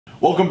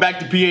Welcome back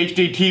to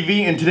PH.d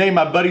TV, and today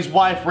my buddy's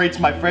wife rates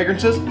my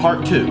fragrances,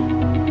 part 2.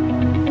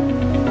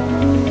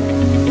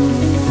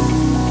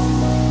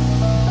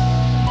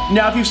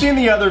 Now, if you've seen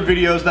the other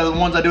videos, that are the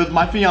ones I do with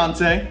my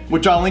fiance,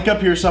 which I'll link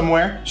up here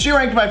somewhere, she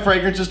ranked my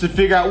fragrances to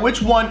figure out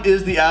which one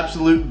is the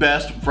absolute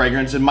best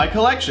fragrance in my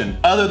collection,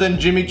 other than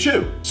Jimmy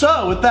Choo.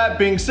 So, with that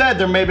being said,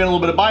 there may have been a little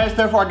bit of bias,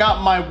 therefore I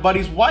got my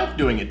buddy's wife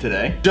doing it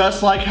today.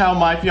 Just like how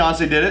my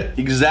fiance did it,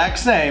 exact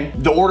same.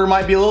 The order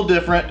might be a little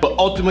different, but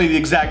ultimately the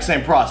exact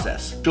same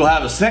process. She'll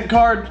have a scent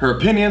card, her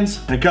opinions,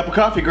 and a cup of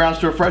coffee grounds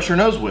to refresh her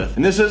nose with.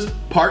 And this is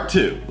part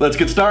 2. Let's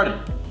get started.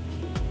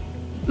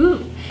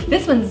 Ooh.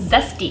 This one's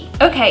zesty.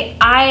 Okay,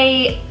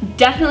 I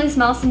definitely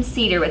smell some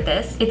cedar with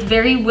this. It's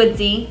very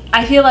woodsy.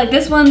 I feel like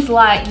this one's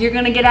like you're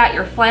gonna get out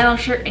your flannel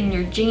shirt and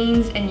your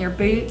jeans and your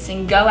boots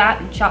and go out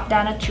and chop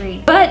down a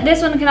tree. But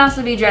this one can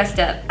also be dressed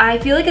up. I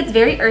feel like it's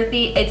very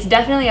earthy. It's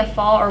definitely a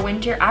fall or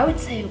winter. I would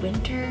say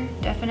winter,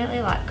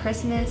 definitely like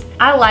Christmas.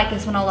 I like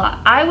this one a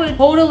lot. I would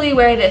totally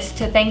wear this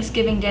to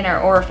Thanksgiving dinner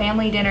or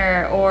family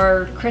dinner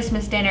or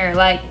Christmas dinner.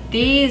 Like,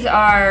 these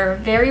are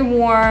very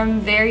warm,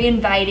 very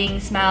inviting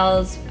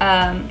smells.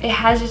 It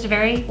has just a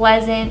very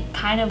pleasant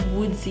kind of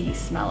woodsy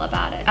smell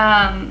about it.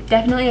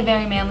 Definitely a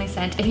very manly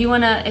scent. If you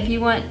want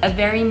a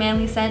very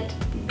manly scent,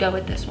 go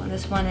with this one.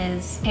 This one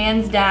is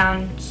hands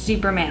down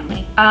super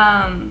manly.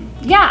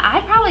 Yeah,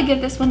 I'd probably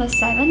give this one a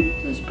 7.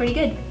 It was pretty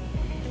good.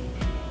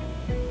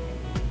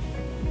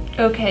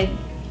 Okay,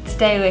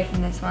 stay away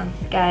from this one,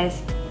 guys.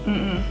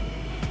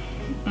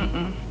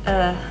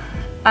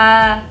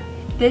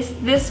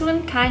 This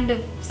one kind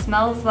of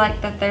smells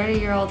like the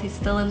 30-year-old who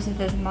still lives with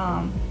his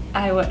mom.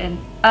 I wouldn't.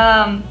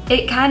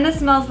 It kind of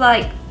smells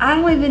like, I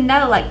don't even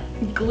know, like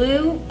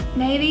glue,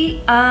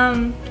 maybe.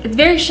 It's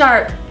very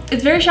sharp.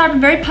 It's very sharp and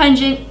very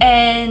pungent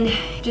and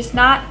just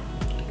not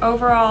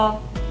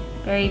overall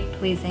very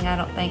pleasing, I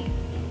don't think.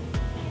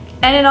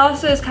 And it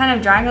also is kind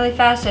of drying really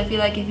fast, so I feel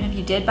like even if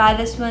you did buy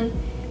this one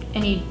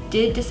and you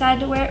did decide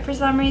to wear it for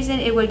some reason,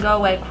 it would go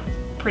away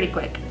pretty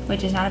quick,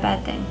 which is not a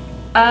bad thing.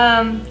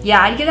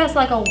 Yeah, I'd give that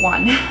like a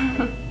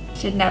 1.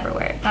 Should never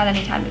wear it, not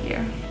any time of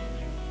year.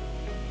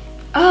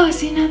 Oh,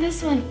 see, now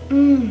this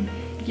one,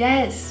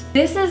 yes.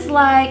 This is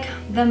like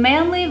the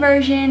manly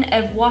version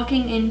of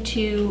walking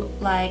into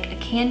like a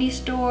candy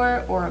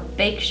store or a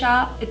bake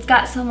shop. It's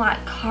got some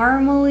like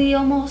caramely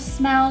almost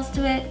smells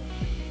to it.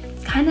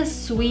 It's kind of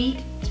sweet.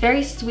 It's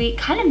very sweet,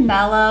 kind of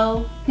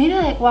mellow. Maybe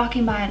like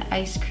walking by an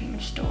ice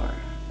cream store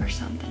or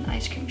something,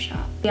 ice cream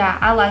shop. Yeah,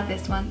 I like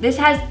this one. This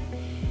has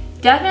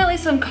definitely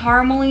some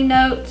caramely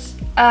notes.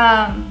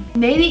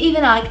 Maybe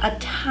even like a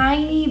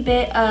tiny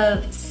bit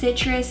of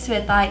citrus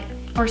with like,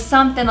 or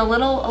something a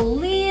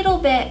little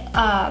bit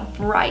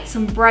bright,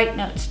 some bright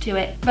notes to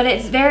it. But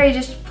it's very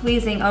just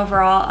pleasing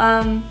overall.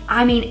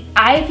 I mean,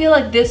 I feel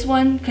like this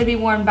one could be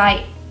worn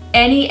by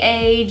any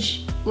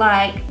age.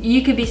 Like,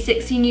 you could be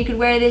 16, you could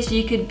wear this,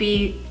 you could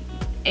be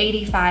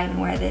 85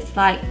 and wear this.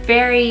 Like,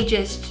 very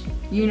just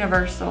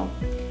universal.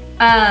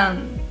 I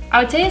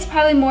would say it's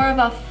probably more of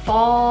a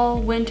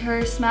fall,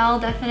 winter smell,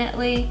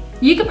 definitely.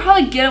 You could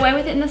probably get away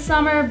with it in the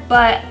summer,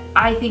 but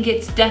I think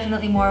it's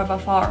definitely more of a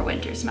fall or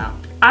winter smell.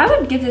 I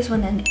would give this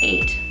one an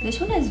 8. This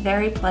one is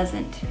very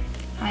pleasant.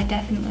 I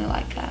definitely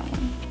like that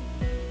one.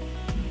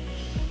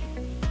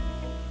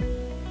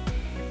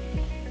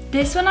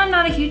 This one I'm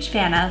not a huge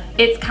fan of.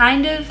 It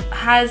kind of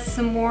has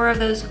some more of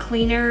those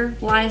cleaner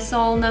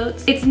Lysol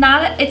notes. It's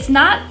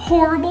not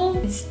horrible.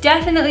 It's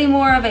definitely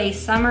more of a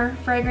summer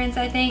fragrance,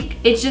 I think.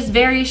 It's just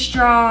very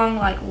strong,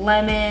 like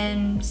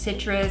lemon,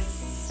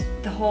 citrus,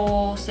 the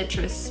whole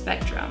citrus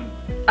spectrum.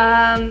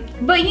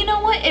 But you know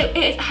what?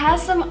 It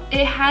has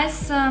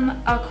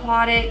some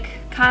aquatic,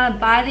 kind of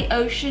by the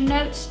ocean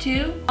notes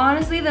too.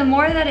 Honestly, the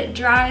more that it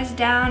dries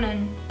down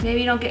and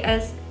maybe you don't get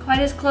quite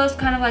as close,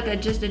 kind of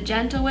like just a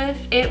gentle whiff,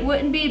 it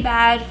wouldn't be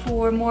bad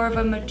for more of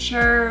a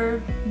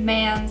mature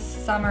man's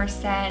summer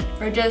scent,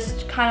 for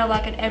just kind of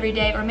like an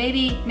everyday, or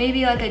maybe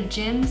like a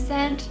gym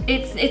scent.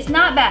 It's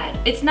not bad.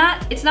 It's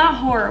not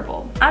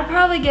horrible. I'd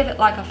probably give it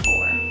like a 4.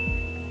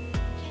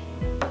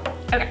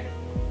 Okay.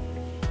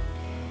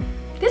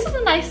 This is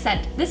a nice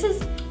scent. This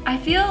is, I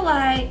feel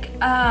like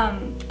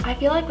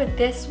with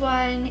this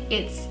one,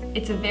 it's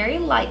a very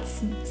light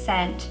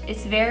scent.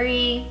 It's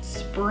very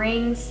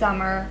spring,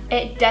 summer.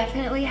 It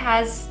definitely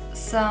has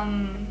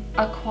some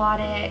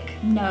aquatic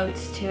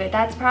notes to it.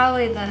 That's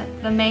probably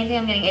the main thing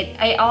I'm getting.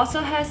 It also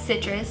has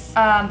citrus,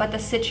 but the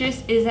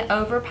citrus isn't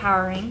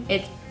overpowering.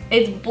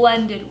 It's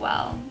blended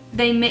well.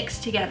 They mix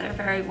together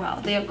very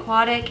well. The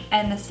aquatic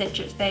and the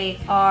citrus, they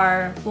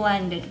are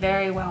blended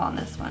very well on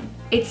this one.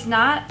 It's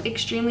not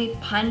extremely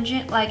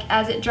pungent. Like,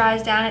 as it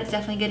dries down, it's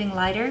definitely getting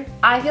lighter.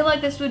 I feel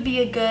like this would be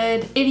a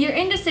good, if you're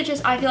into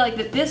citrus, I feel like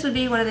that this would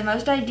be one of the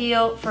most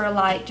ideal for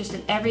like just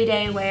an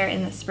everyday wear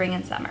in the spring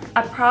and summer.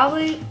 I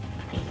probably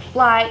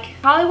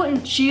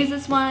wouldn't choose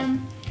this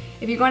one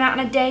if you're going out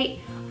on a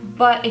date,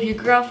 But if your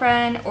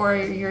girlfriend or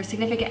your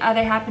significant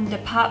other happened to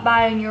pop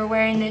by and you're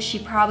wearing this, she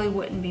probably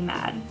wouldn't be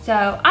mad.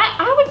 So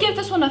I would give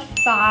this one a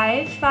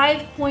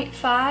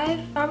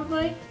 5.5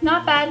 probably.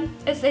 Not bad.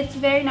 It's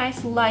very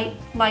nice light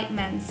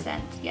men's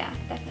scent. Yeah,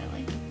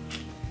 definitely.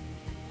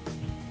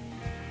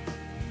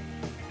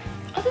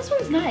 Oh, this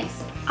one's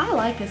nice. I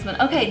like this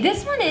one. Okay,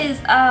 this one is,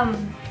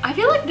 I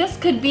feel like this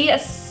could be a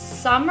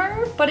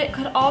summer, but it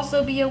could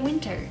also be a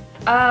winter.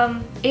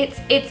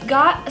 It's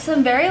got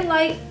some very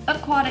light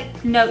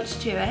aquatic notes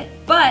to it,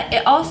 but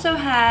it also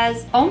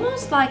has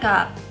almost like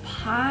a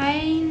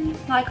pine,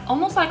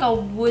 almost like a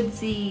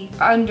woodsy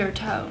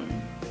undertone.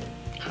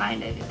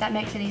 Kind of, if that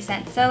makes any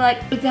sense. So like,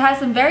 it has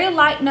some very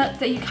light notes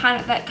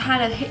that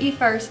kind of hit you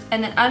first,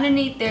 and then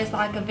underneath there's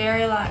like a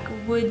very like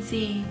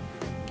woodsy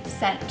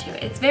scent to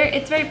it. It's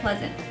very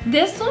pleasant.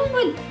 This one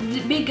would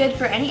be good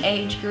for any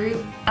age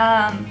group.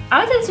 I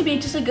would say this would be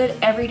just a good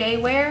everyday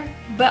wear,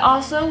 but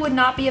also would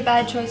not be a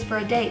bad choice for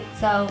a date.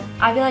 So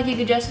I feel like you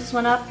could dress this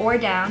one up or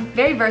down.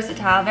 Very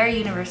versatile, very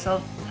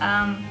universal.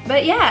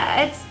 But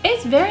yeah,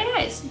 it's very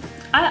nice.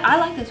 I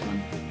like this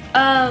one.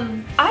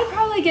 I'd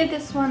probably give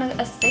this one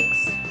a 6.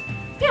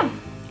 Yeah,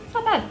 it's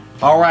not bad.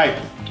 All right.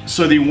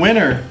 So the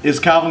winner is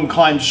Calvin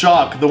Klein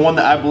Shock, the one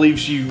that I believe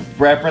she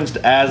referenced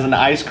as an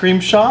ice cream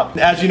shop.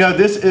 As you know,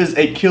 this is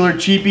a killer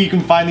cheapie. You can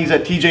find these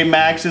at TJ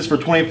Maxx's for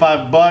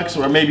 25 bucks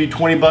or maybe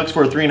 20 bucks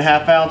for a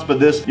 3.5 ounce, but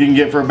this you can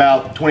get for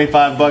about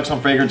 25 bucks on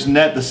Fragrance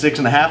Net, the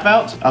 6.5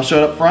 ounce. I'll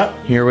show it up front.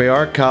 Here we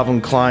are, Calvin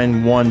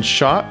Klein 1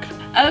 Shock.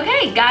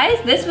 Okay guys,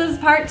 this was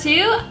part 2.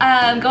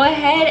 Go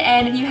ahead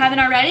and if you haven't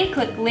already,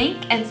 click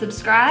link and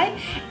subscribe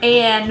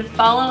and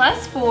follow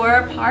us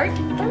for part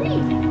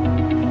 3.